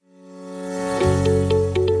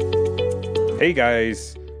Hey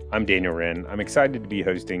guys, I'm Daniel Wrenne. I'm excited to be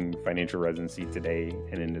hosting Financial Residency today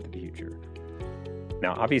and into the future.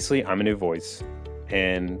 Now, obviously, I'm a new voice,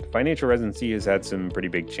 and Financial Residency has had some pretty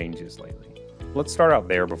big changes lately. Let's start out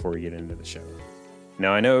there before we get into the show.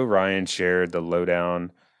 Now, I know Ryan shared the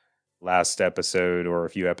lowdown last episode or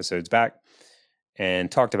a few episodes back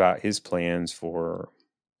and talked about his plans for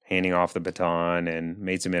handing off the baton and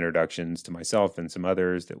made some introductions to myself and some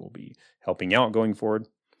others that will be helping out going forward.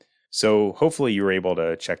 So hopefully you were able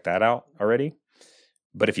to check that out already.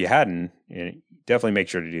 But if you hadn't, definitely make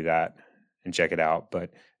sure to do that and check it out.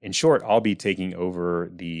 But in short, I'll be taking over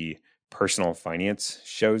the personal finance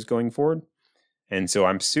shows going forward. And so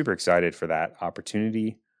I'm super excited for that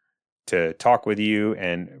opportunity to talk with you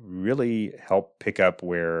and really help pick up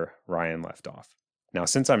where Ryan left off. Now,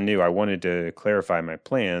 since I'm new, I wanted to clarify my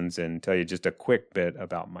plans and tell you just a quick bit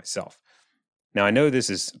about myself. Now, I know this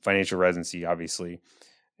is financial residency, obviously.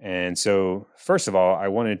 And so, first of all, I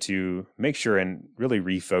wanted to make sure and really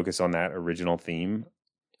refocus on that original theme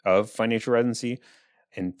of financial residency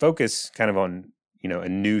and focus kind of on, a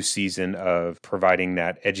new season of providing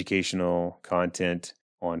that educational content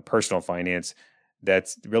on personal finance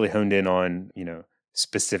that's really honed in on,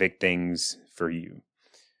 specific things for you.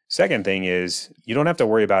 Second thing is you don't have to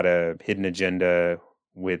worry about a hidden agenda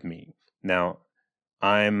with me. Now,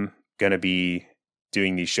 I'm going to be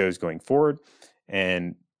doing these shows going forward,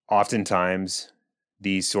 and oftentimes,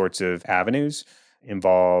 these sorts of avenues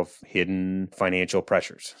involve hidden financial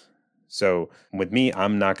pressures. So with me,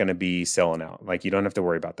 I'm not going to be selling out. Like, you don't have to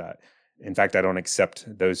worry about that. In fact, I don't accept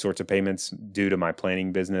those sorts of payments due to my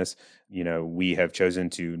planning business. We have chosen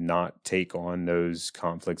to not take on those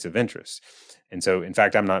conflicts of interest. And so, in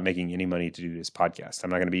fact, I'm not making any money to do this podcast. I'm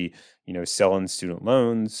not going to be, selling student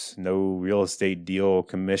loans, no real estate deal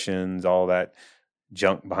commissions, all that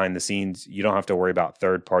junk behind the scenes. You don't have to worry about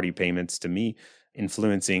third-party payments to me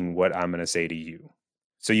influencing what I'm going to say to you.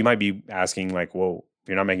 So you might be asking, like, well, if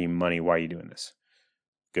you're not making money, why are you doing this?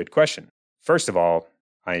 Good question. First of all,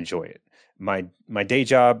 I enjoy it. My day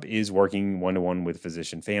job is working one-to-one with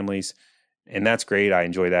physician families, and that's great. I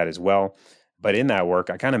enjoy that as well. But in that work,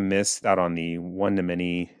 I kind of miss out on the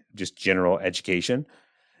one-to-many, just general education,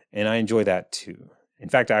 and I enjoy that too. In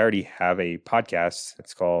fact, I already have a podcast.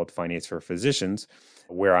 It's called Finance for Physicians,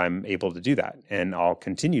 where I'm able to do that. And I'll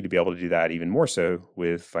continue to be able to do that even more so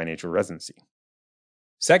with financial residency.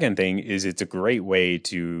 Second thing is it's a great way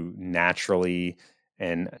to naturally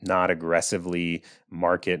and not aggressively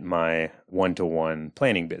market my one-to-one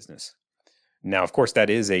planning business. Now, of course, that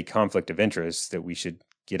is a conflict of interest that we should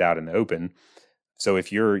get out in the open. So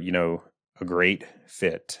if you're, a great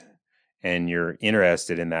fit and you're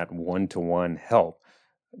interested in that one-to-one help,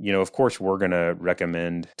 of course, we're going to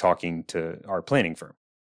recommend talking to our planning firm.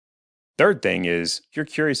 Third thing is, if you're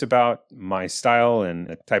curious about my style and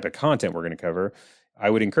the type of content we're going to cover, I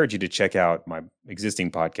would encourage you to check out my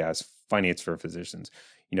existing podcast, Finance for Physicians.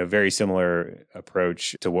 Very similar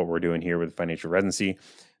approach to what we're doing here with financial residency.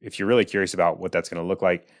 If you're really curious about what that's going to look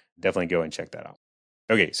like, definitely go and check that out.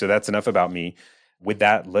 Okay, so that's enough about me. With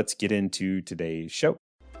that, let's get into today's show.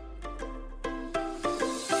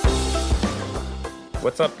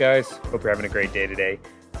 What's up, guys? Hope you're having a great day today.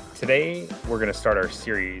 Today, we're going to start our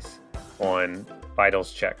series on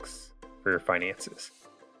vitals checks for your finances.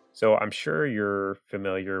 So I'm sure you're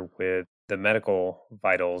familiar with the medical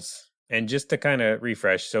vitals. And just to kind of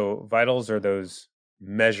refresh, so vitals are those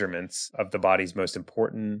measurements of the body's most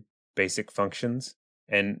important basic functions.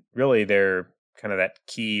 And really, they're kind of that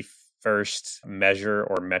key first measure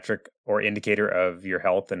or metric or indicator of your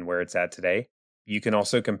health and where it's at today. You can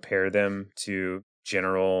also compare them to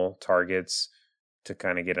general targets to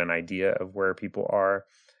kind of get an idea of where people are.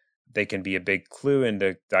 They can be a big clue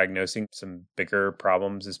into diagnosing some bigger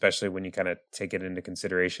problems, especially when you kind of take it into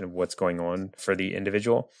consideration of what's going on for the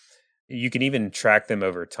individual. You can even track them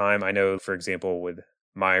over time. I know, for example, with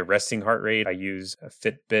my resting heart rate, I use a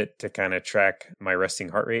Fitbit to kind of track my resting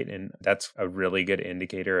heart rate. And that's a really good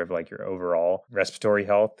indicator of like your overall respiratory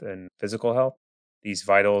health and physical health. These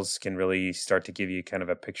vitals can really start to give you kind of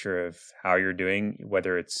a picture of how you're doing,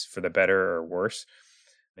 whether it's for the better or worse.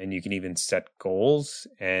 And you can even set goals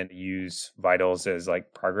and use vitals as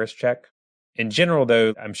like progress check. In general,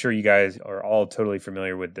 though, I'm sure you guys are all totally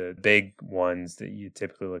familiar with the big ones that you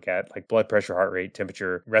typically look at, like blood pressure, heart rate,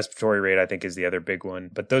 temperature, respiratory rate, I think is the other big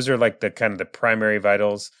one. But those are like the kind of the primary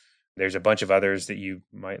vitals. There's a bunch of others that you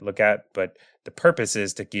might look at, but the purpose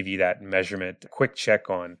is to give you that measurement, quick check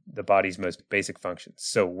on the body's most basic functions.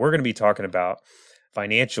 So we're going to be talking about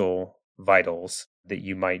financial vitals that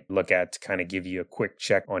you might look at to kind of give you a quick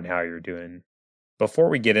check on how you're doing. Before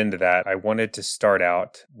we get into that, I wanted to start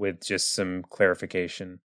out with just some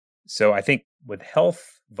clarification. So I think with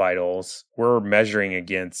health vitals, we're measuring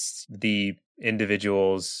against the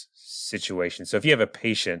individual's situation. So if you have a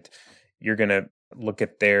patient, you're going to look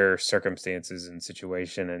at their circumstances and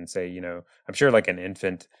situation and say, I'm sure like an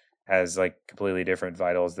infant has like completely different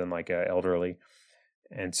vitals than like a elderly.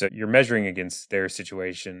 And so you're measuring against their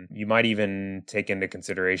situation. You might even take into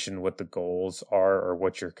consideration what the goals are or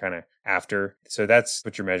what you're kind of after. So that's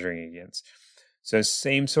what you're measuring against. So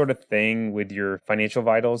same sort of thing with your financial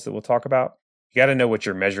vitals that we'll talk about. You got to know what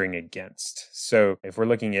you're measuring against. So if we're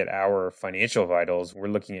looking at our financial vitals, we're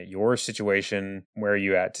looking at your situation, where are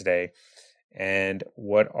you at today, and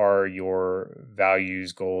what are your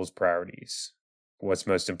values, goals, priorities? What's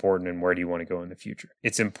most important and where do you want to go in the future?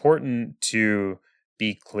 It's important to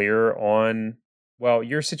be clear on, well,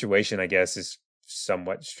 your situation, I guess, is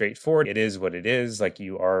somewhat straightforward. It is what it is, like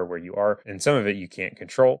you are where you are, and some of it you can't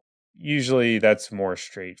control. Usually that's more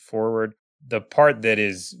straightforward. The part that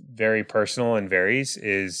is very personal and varies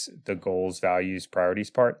is the goals, values, priorities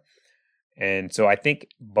part. And so I think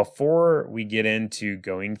before we get into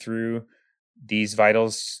going through these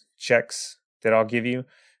vitals checks that I'll give you,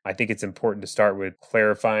 I think it's important to start with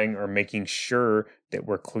clarifying or making sure that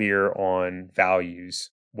we're clear on values.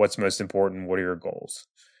 What's most important? What are your goals?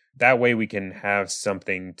 That way we can have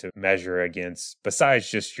something to measure against besides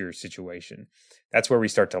just your situation. That's where we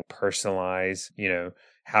start to personalize,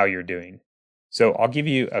 how you're doing. So I'll give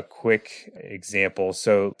you a quick example.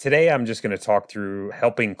 So today I'm just going to talk through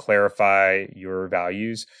helping clarify your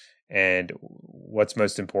values and what's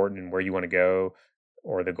most important and where you want to go,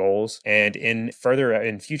 or the goals. And in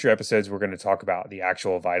future episodes, we're going to talk about the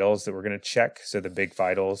actual vitals that we're going to check. So the big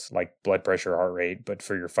vitals like blood pressure, heart rate, but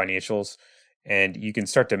for your financials. And you can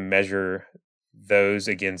start to measure those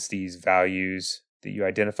against these values that you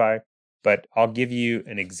identify. But I'll give you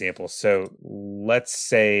an example. So let's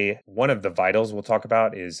say one of the vitals we'll talk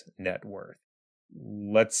about is net worth.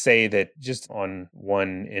 Let's say that just on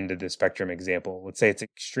one end of the spectrum example, let's say it's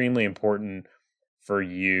extremely important for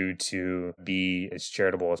you to be as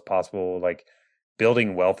charitable as possible. Like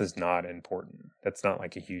building wealth is not important. That's not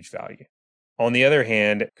like a huge value. On the other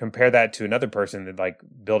hand, compare that to another person that like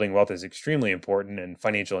building wealth is extremely important and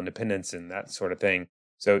financial independence and that sort of thing.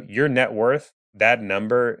 So your net worth, that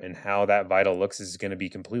number and how that vital looks is going to be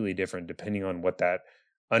completely different depending on what that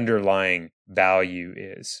underlying value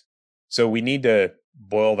is. So we need to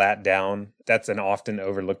boil that down. That's an often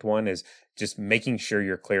overlooked one, is just making sure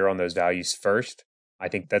you're clear on those values first. I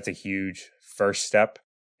think that's a huge first step.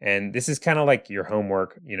 And this is kind of like your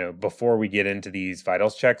homework, before we get into these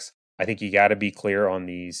vitals checks. I think you got to be clear on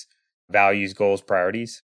these values, goals,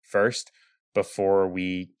 priorities first before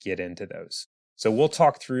we get into those. So we'll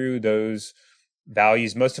talk through those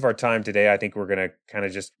values. Most of our time today, I think we're going to kind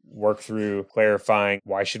of just work through clarifying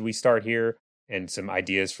why should we start here and some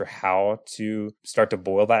ideas for how to start to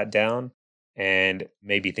boil that down and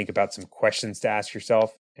maybe think about some questions to ask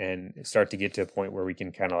yourself and start to get to a point where we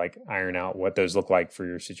can kind of like iron out what those look like for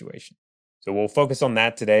your situation. So we'll focus on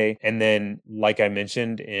that today. And then, like I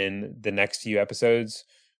mentioned in the next few episodes,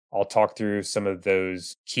 I'll talk through some of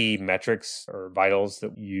those key metrics or vitals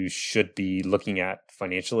that you should be looking at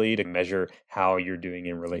financially to measure how you're doing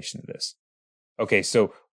in relation to this. Okay,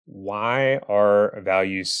 so why are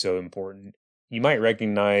values so important? You might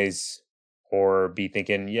recognize or be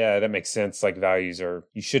thinking, yeah, that makes sense. Like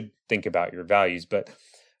you should think about your values. But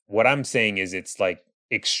what I'm saying is it's like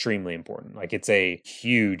extremely important. Like it's a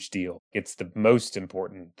huge deal. It's the most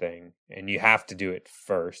important thing. And you have to do it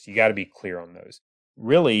first. You got to be clear on those.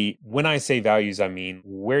 Really, when I say values, I mean,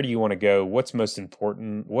 where do you want to go? What's most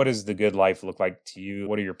important? What does the good life look like to you?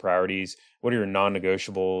 What are your priorities? What are your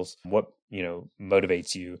non-negotiables? What,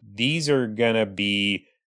 motivates you? These are going to be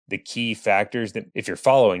the key factors that, if you're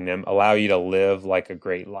following them, allow you to live like a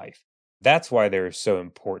great life. That's why they're so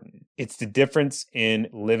important. It's the difference in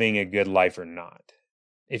living a good life or not.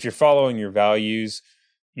 If you're following your values,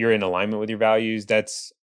 you're in alignment with your values,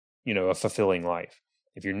 that's, a fulfilling life.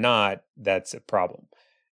 If you're not, that's a problem.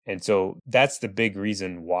 And so that's the big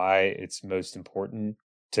reason why it's most important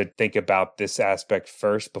to think about this aspect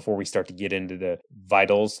first before we start to get into the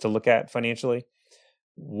vitals to look at financially.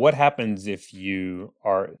 What happens if you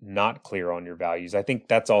are not clear on your values? I think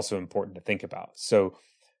that's also important to think about. So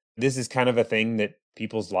this is kind of a thing that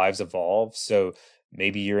people's lives evolve. So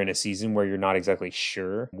maybe you're in a season where you're not exactly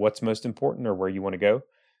sure what's most important or where you want to go.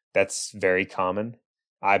 That's very common.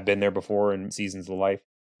 I've been there before in seasons of life.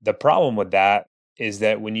 The problem with that is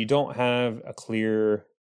that when you don't have a clear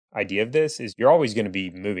idea of this, is you're always going to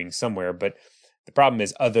be moving somewhere. But the problem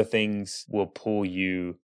is other things will pull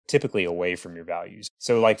you typically away from your values.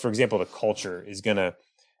 So like, for example, the culture is going to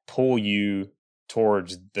pull you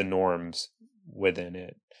towards the norms within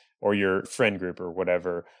it, or your friend group or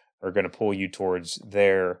whatever are going to pull you towards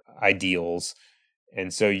their ideals.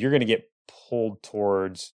 And so you're going to get pulled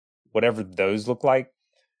towards whatever those look like.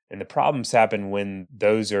 And the problems happen when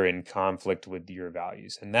those are in conflict with your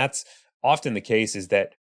values. And that's often the case, is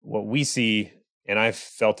that what we see, and I've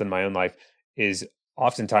felt in my own life, is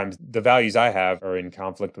oftentimes the values I have are in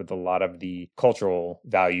conflict with a lot of the cultural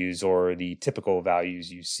values or the typical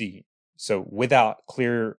values you see. So without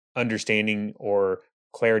clear understanding or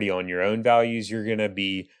clarity on your own values, you're going to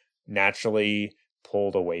be naturally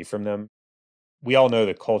pulled away from them. We all know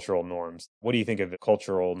the cultural norms. What do you think of the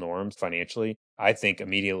cultural norms financially? I think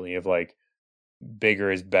immediately of like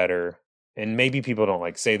bigger is better. And maybe people don't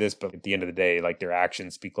like say this, but at the end of the day, like their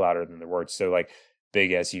actions speak louder than their words. So like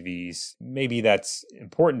big SUVs, maybe that's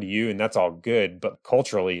important to you and that's all good. But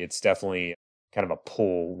culturally, it's definitely kind of a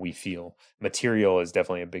pull we feel. Material is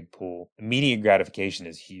definitely a big pull. Immediate gratification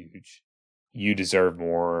is huge. You deserve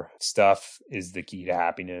more. Stuff is the key to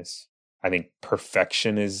happiness. I think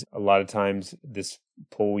perfection is a lot of times this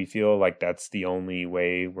pull we feel like that's the only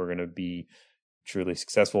way we're going to be truly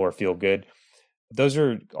successful or feel good. Those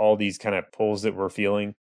are all these kind of pulls that we're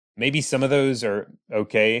feeling. Maybe some of those are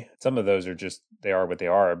okay. Some of those are just, they are what they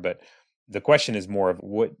are. But the question is more of,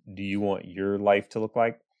 what do you want your life to look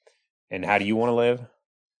like? And how do you want to live?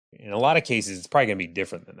 In a lot of cases, it's probably going to be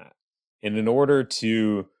different than that. And in order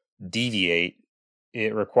to deviate,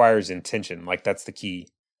 it requires intention. Like that's the key.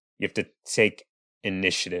 You have to take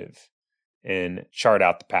initiative and chart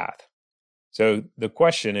out the path. So the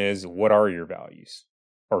question is, what are your values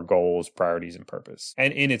or goals, priorities, and purpose?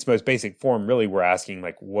 And in its most basic form, really, we're asking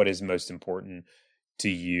like, what is most important to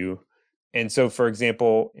you? And so, for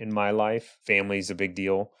example, in my life, family is a big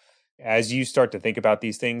deal. As you start to think about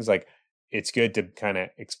these things, like it's good to kind of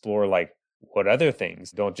explore like, what other things?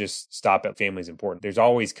 Don't just stop at family is important. There's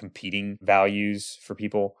always competing values for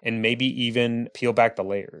people, and maybe even peel back the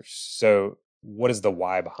layers. So what is the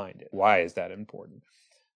why behind it? Why is that important?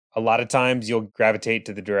 A lot of times you'll gravitate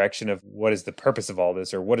to the direction of what is the purpose of all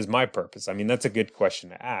this, or what is my purpose? I mean, that's a good question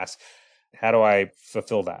to ask. How do I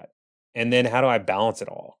fulfill that? And then how do I balance it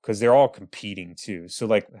all? Because they're all competing too. So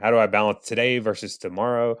like, how do I balance today versus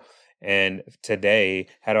tomorrow? And today,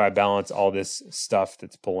 how do I balance all this stuff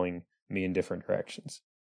that's pulling me in different directions?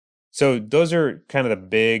 So those are kind of the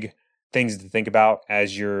big things to think about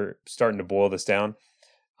as you're starting to boil this down.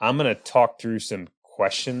 I'm going to talk through some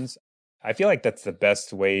questions. I feel like that's the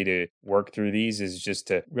best way to work through these, is just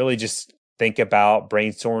to really just think about,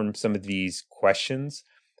 brainstorm some of these questions,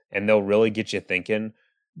 and they'll really get you thinking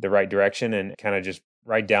the right direction, and kind of just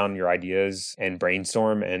write down your ideas and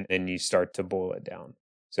brainstorm, and then you start to boil it down.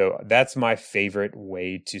 So that's my favorite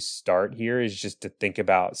way to start here, is just to think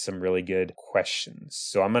about some really good questions.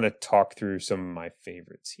 So I'm going to talk through some of my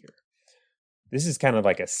favorites here. This is kind of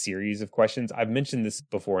like a series of questions. I've mentioned this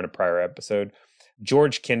before in a prior episode.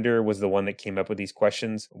 George Kinder was the one that came up with these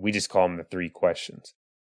questions. We just call them the 3 questions.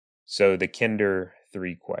 So the Kinder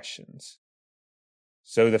 3 questions.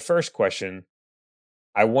 So the first question,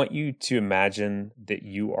 I want you to imagine that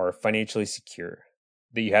you are financially secure,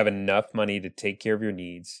 that you have enough money to take care of your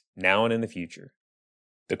needs now and in the future.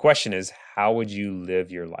 The question is, how would you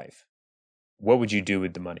live your life? What would you do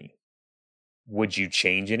with the money? Would you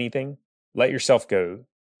change anything? Let yourself go.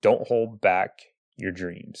 Don't hold back your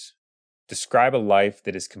dreams. Describe a life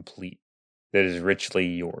that is complete, that is richly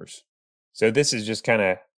yours. So this is just kind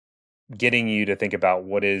of getting you to think about,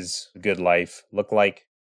 what is a good life look like?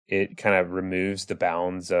 It kind of removes the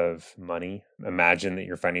bounds of money. Imagine that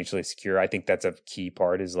you're financially secure. I think that's a key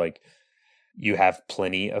part, is like, you have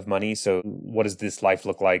plenty of money. So what does this life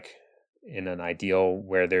look like in an ideal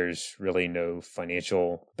where there's really no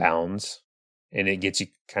financial bounds? And it gets you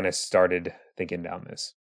kind of started thinking down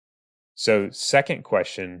this. So second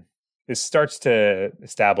question, this starts to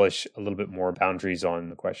establish a little bit more boundaries on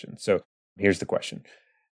the question. So here's the question.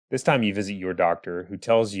 This time you visit your doctor, who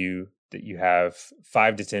tells you that you have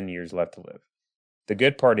 5 to 10 years left to live. The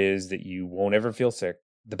good part is that you won't ever feel sick.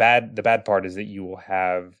 The bad part is that you will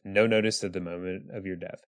have no notice of the moment of your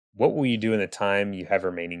death. What will you do in the time you have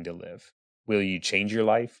remaining to live? Will you change your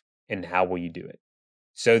life? And how will you do it?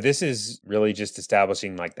 So this is really just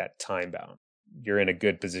establishing like that time bound. You're in a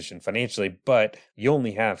good position financially, but you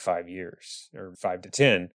only have 5 years or 5 to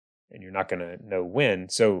 10, and you're not going to know when.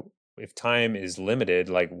 So if time is limited,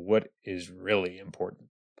 like, what is really important?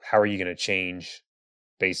 How are you going to change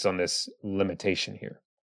based on this limitation here?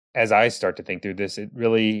 As I start to think through this,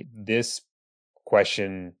 this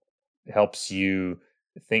question helps you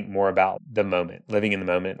think more about the moment, living in the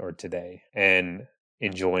moment or today, and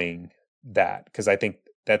enjoying that. Because I think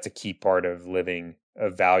that's a key part of living,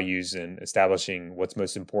 of values and establishing what's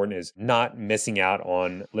most important, is not missing out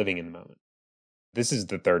on living in the moment. This is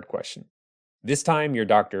the third question. This time, your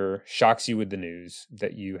doctor shocks you with the news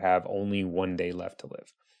that you have only one day left to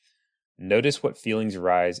live. Notice what feelings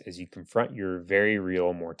arise as you confront your very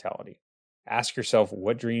real mortality. Ask yourself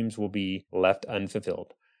what dreams will be left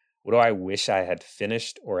unfulfilled. What do I wish I had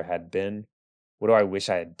finished or had been? What do I wish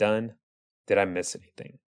I had done? Did I miss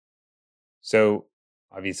anything? So,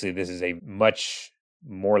 obviously, this is a much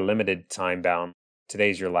more limited time bound.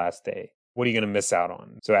 Today's your last day. What are you going to miss out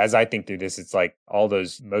on? So, as I think through this, it's like all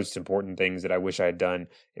those most important things that I wish I had done.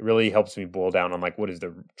 It really helps me boil down on like what is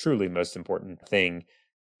the truly most important thing.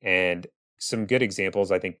 And some good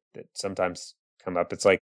examples I think that sometimes come up. It's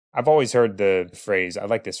like, I've always heard the phrase, I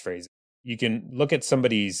like this phrase. You can look at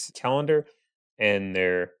somebody's calendar and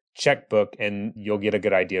their checkbook, and you'll get a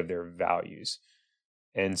good idea of their values.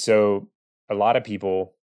 And so a lot of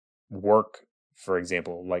people work, for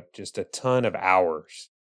example, like just a ton of hours.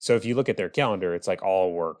 So if you look at their calendar, it's like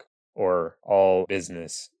all work or all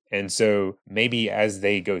business. And so maybe as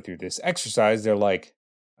they go through this exercise, they're like,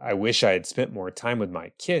 I wish I had spent more time with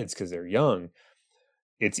my kids because they're young.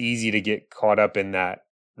 It's easy to get caught up in that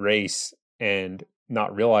race and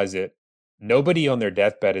not realize it. Nobody on their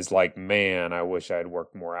deathbed is like, man, I wish I had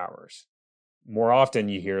worked more hours. More often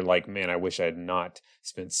you hear like, man, I wish I had not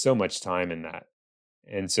spent so much time in that.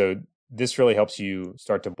 And so this really helps you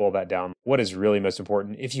start to boil that down. What is really most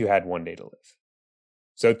important if you had one day to live?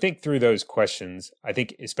 So think through those questions. I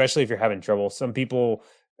think, especially if you're having trouble, some people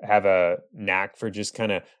have a knack for just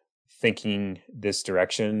kind of thinking this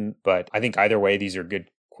direction. But I think either way, these are good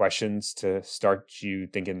questions to start you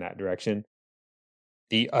thinking that direction.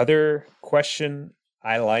 The other question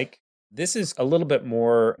I like, this is a little bit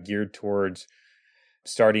more geared towards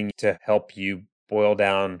starting to help you boil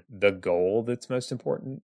down the goal that's most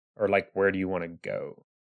important, or like, where do you want to go?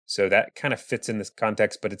 So that kind of fits in this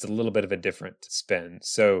context, but it's a little bit of a different spin.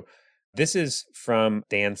 So this is from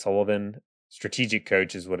Dan Sullivan. Strategic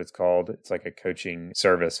Coach is what it's called. It's like a coaching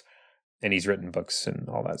service, and he's written books and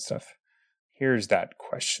all that stuff. Here's that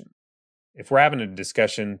question. If we're having a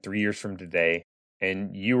discussion 3 years from today,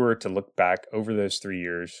 and you were to look back over those 3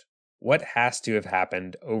 years, what has to have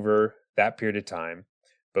happened over that period of time,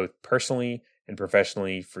 both personally and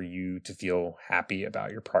professionally, for you to feel happy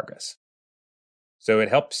about your progress? So it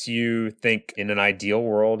helps you think, in an ideal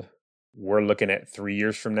world, we're looking at 3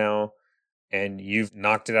 years from now, and you've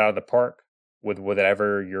knocked it out of the park with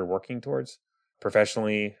whatever you're working towards,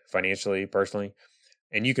 professionally, financially, personally.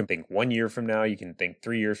 And you can think 1 year from now, you can think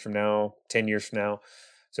 3 years from now, 10 years from now.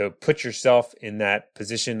 So put yourself in that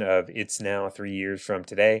position of, it's now 3 years from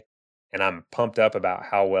today, and I'm pumped up about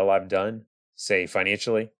how well I've done, say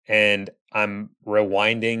financially, and I'm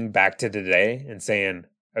rewinding back to today and saying,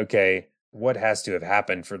 okay, what has to have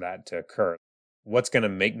happened for that to occur? What's going to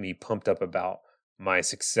make me pumped up about my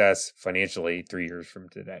success financially 3 years from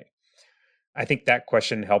today? I think that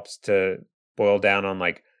question helps to boil down on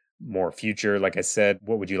like more future. Like I said,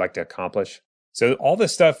 what would you like to accomplish? So all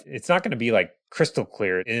this stuff, it's not going to be like crystal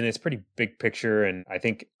clear, and it's pretty big picture. And I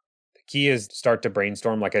think the key is start to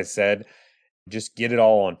brainstorm. Like I said, just get it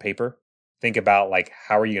all on paper. Think about like,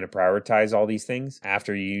 how are you going to prioritize all these things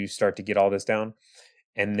after you start to get all this down?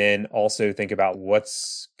 And then also think about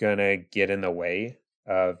what's going to get in the way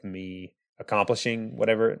of me accomplishing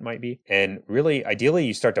whatever it might be. And really, ideally,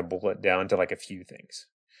 you start to boil it down to like a few things.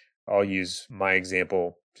 I'll use my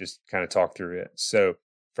example, just kind of talk through it. So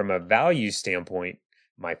from a value standpoint,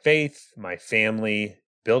 my faith, my family,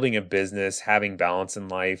 building a business, having balance in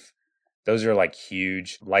life, those are like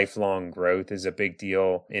huge. Lifelong growth is a big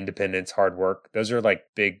deal. Independence, hard work. Those are like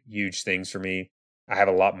big, huge things for me. I have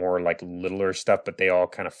a lot more like littler stuff, but they all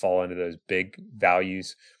kind of fall into those big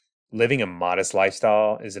values. Living a modest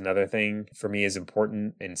lifestyle is another thing for me, is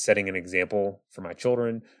important, and setting an example for my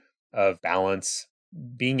children of balance.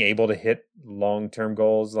 Being able to hit long-term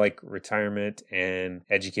goals like retirement and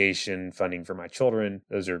education funding for my children,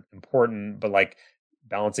 those are important, but like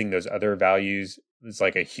balancing those other values is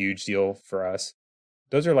like a huge deal for us.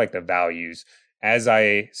 Those are like the values. As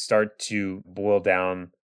I start to boil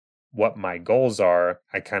down what my goals are,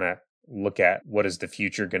 I kind of look at what is the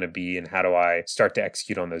future going to be and how do I start to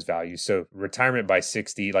execute on those values. So retirement by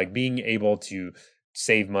 60, like being able to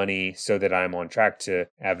save money so that I'm on track to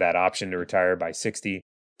have that option to retire by 60,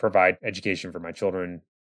 provide education for my children.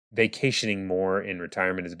 Vacationing more in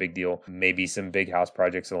retirement is a big deal. Maybe some big house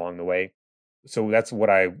projects along the way. So that's what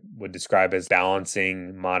I would describe as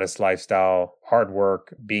balancing modest lifestyle, hard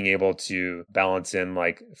work, being able to balance in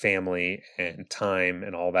like family and time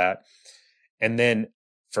and all that. And then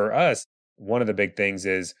for us, one of the big things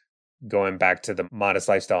is going back to the modest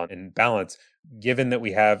lifestyle and balance. Given that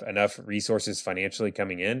we have enough resources financially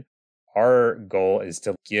coming in, our goal is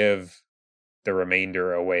to give the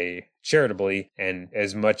remainder away charitably and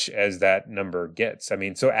as much as that number gets. I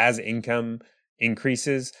mean, so as income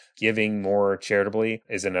increases, giving more charitably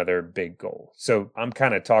is another big goal. So I'm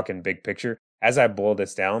kind of talking big picture. As I boil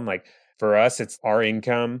this down, like for us, it's our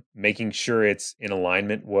income, making sure it's in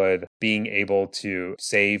alignment with being able to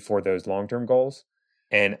save for those long-term goals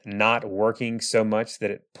and not working so much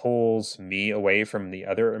that it pulls me away from the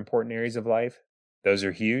other important areas of life. Those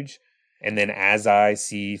are huge. And then as I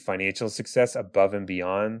see financial success above and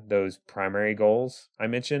beyond those primary goals I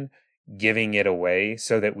mentioned, giving it away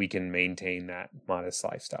so that we can maintain that modest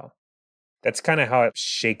lifestyle. That's kind of how it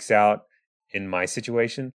shakes out in my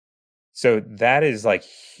situation. So that is like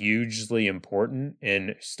hugely important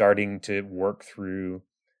in starting to work through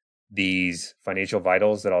these financial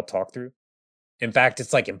vitals that I'll talk through. In fact,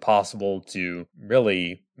 it's like impossible to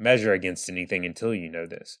really measure against anything until you know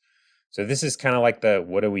this. So this is kind of like the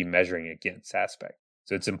what are we measuring against aspect.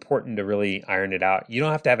 So it's important to really iron it out. You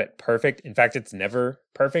don't have to have it perfect. In fact, it's never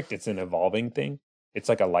perfect. It's an evolving thing. It's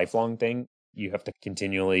like a lifelong thing. You have to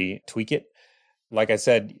continually tweak it. Like I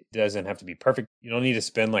said, it doesn't have to be perfect. You don't need to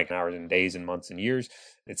spend like hours and days and months and years.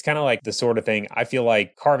 It's kind of like the sort of thing I feel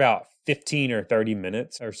like carve out 15 or 30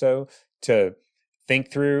 minutes or so to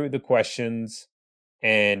think through the questions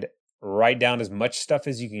and write down as much stuff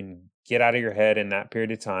as you can get out of your head in that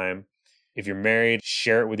period of time. If you're married,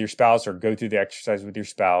 share it with your spouse or go through the exercise with your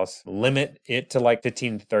spouse. Limit it to like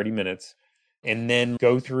 15 to 30 minutes and then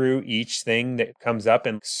go through each thing that comes up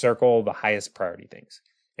and circle the highest priority things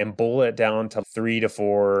and boil it down to 3 to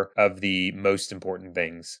 4 of the most important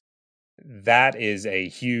things. That is a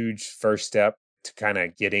huge first step to kind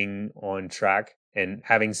of getting on track and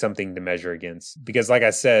having something to measure against. Because like I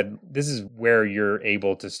said, this is where you're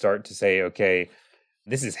able to start to say, okay,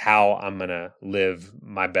 this is how I'm going to live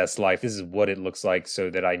my best life. This is what it looks like so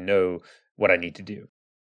that I know what I need to do.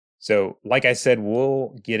 So like I said,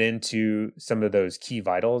 we'll get into some of those key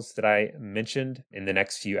vitals that I mentioned in the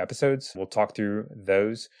next few episodes. We'll talk through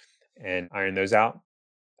those and iron those out.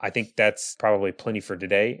 I think that's probably plenty for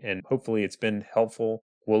today, and hopefully it's been helpful.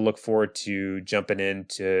 We'll look forward to jumping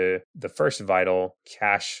into the first vital,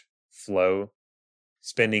 cash flow,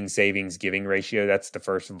 spending, savings, giving ratio. That's the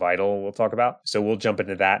first vital we'll talk about. So we'll jump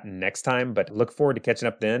into that next time, but look forward to catching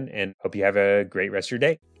up then and hope you have a great rest of your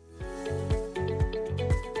day.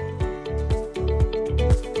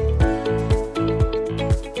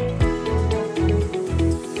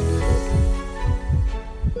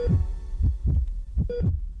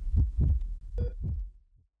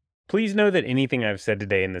 Please know that anything I've said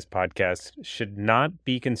today in this podcast should not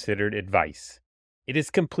be considered advice. It is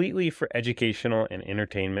completely for educational and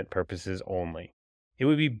entertainment purposes only. It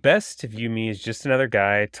would be best to view me as just another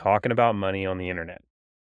guy talking about money on the internet.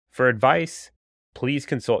 For advice, please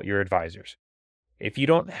consult your advisors. If you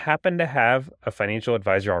don't happen to have a financial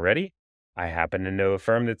advisor already, I happen to know a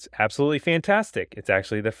firm that's absolutely fantastic. It's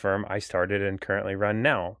actually the firm I started and currently run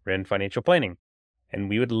now, Wrenne Financial Planning. And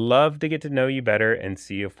we would love to get to know you better and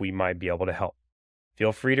see if we might be able to help.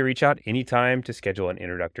 Feel free to reach out anytime to schedule an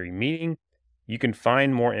introductory meeting. You can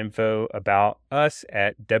find more info about us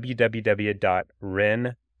at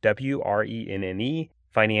www.wrenne, WRENNE,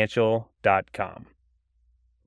 financial.com.